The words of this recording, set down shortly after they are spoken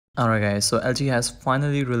Alright guys, so LG has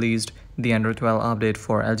finally released the Android 12 update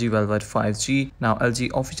for LG Velvet 5G. Now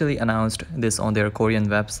LG officially announced this on their Korean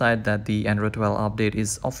website that the Android 12 update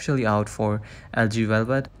is officially out for LG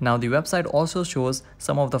Velvet. Now the website also shows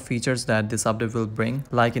some of the features that this update will bring,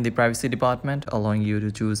 like in the privacy department, allowing you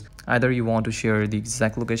to choose either you want to share the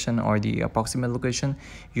exact location or the approximate location.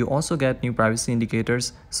 You also get new privacy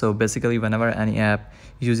indicators. So basically whenever any app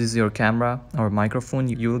uses your camera or microphone,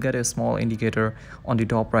 you will get a small indicator on the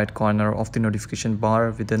top right corner of the notification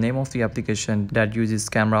bar with the name of the application that uses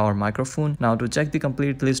camera or microphone. Now to check the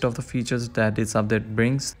complete list of the features that this update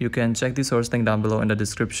brings, you can check the source link down below in the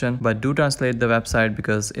description, but do translate the website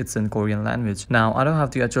because it's in Korean language. Now I don't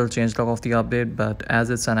have the actual changelog of the update, but as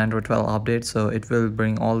it's an Android 12 update, so it will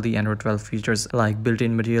bring all the Android 12 features like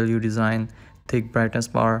built-in material you design, thick brightness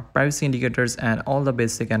bar, privacy indicators, and all the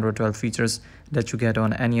basic Android 12 features that you get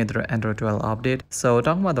on any other Android 12 update. So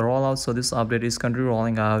talking about the rollout, so this update is currently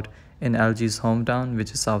rolling out in LG's hometown,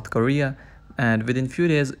 which is South Korea, and within few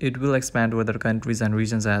days it will expand to other countries and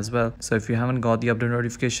regions as well. So if you haven't got the update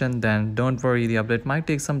notification, then don't worry, the update might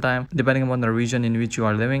take some time depending upon the region in which you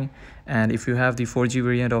are living. And if you have the 4G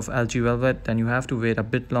variant of LG Velvet, then you have to wait a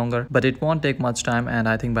bit longer, but it won't take much time, and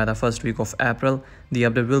I think by the first week of April the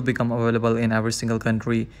update will become available in every single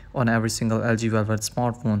country on every single LG Velvet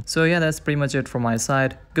smartphone. So yeah, that's pretty much it from my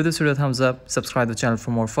side. Give this video a thumbs up, subscribe to the channel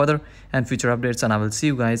for more further and future updates, and I will see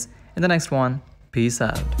you guys in the next one. Peace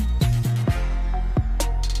out.